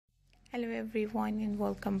Hello everyone and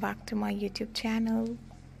welcome back to my YouTube channel.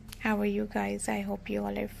 How are you guys? I hope you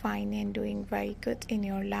all are fine and doing very good in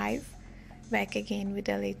your life. Back again with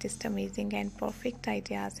the latest amazing and perfect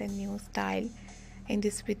ideas and new style. In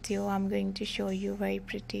this video I'm going to show you very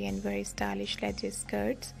pretty and very stylish leather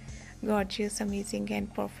skirts. Gorgeous, amazing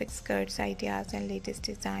and perfect skirts ideas and latest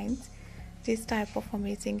designs. This type of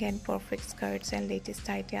amazing and perfect skirts and latest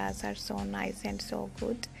ideas are so nice and so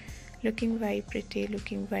good. Looking very pretty,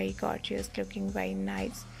 looking very gorgeous, looking very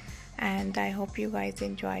nice, and I hope you guys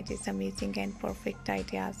enjoy these amazing and perfect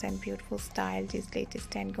ideas and beautiful style. These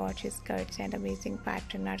latest and gorgeous skirts and amazing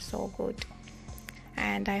pattern are so good,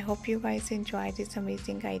 and I hope you guys enjoy these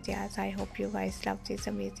amazing ideas. I hope you guys love this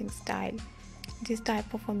amazing style. This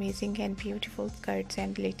type of amazing and beautiful skirts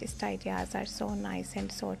and latest ideas are so nice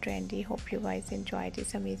and so trendy. Hope you guys enjoy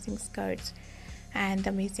these amazing skirts and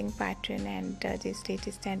amazing pattern, and these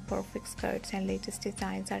latest and perfect skirts and latest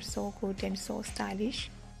designs are so good and so stylish.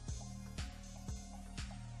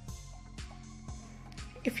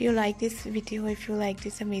 If you like this video, if you like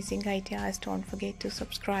these amazing ideas, don't forget to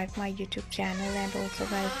subscribe my YouTube channel and also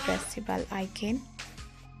guys press the bell icon.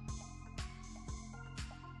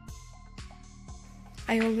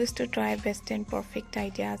 I always to try best and perfect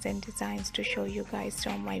ideas and designs to show you guys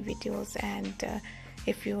from my videos, and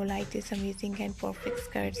if you like these amazing and perfect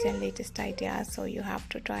skirts and latest ideas, so you have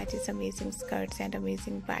to try these amazing skirts and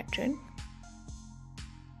amazing pattern.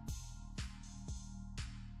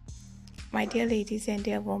 My dear ladies and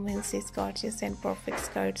dear women, these gorgeous and perfect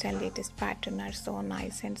skirts and latest pattern are so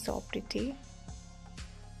nice and so pretty.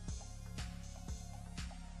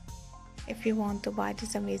 If you want to buy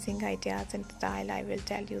these amazing ideas and style, I will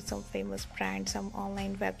tell you some famous brands, some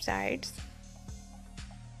online websites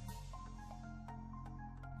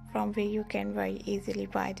from where you can very easily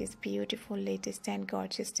buy these beautiful latest and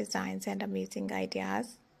gorgeous designs and amazing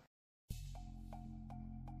ideas.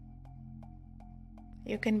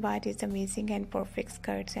 You can buy these amazing and perfect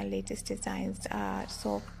skirts and latest designs are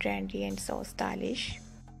so trendy and so stylish.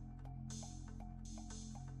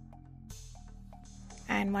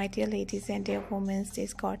 And my dear ladies and dear women,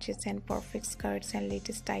 these gorgeous and perfect skirts and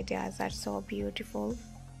latest ideas are so beautiful.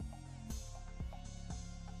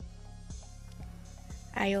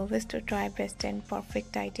 I always to try best and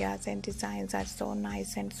perfect ideas and designs are so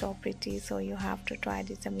nice and so pretty, so you have to try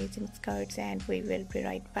these amazing skirts, and we will be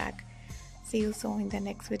right back. See you soon in the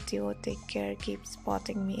next video. Take care, keep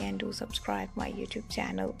supporting me, and do subscribe my YouTube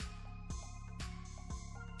channel.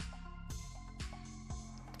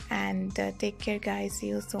 And take care guys. See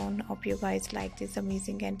you soon. Hope you guys like these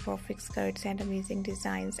amazing and perfect skirts and amazing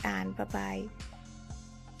designs, and bye bye.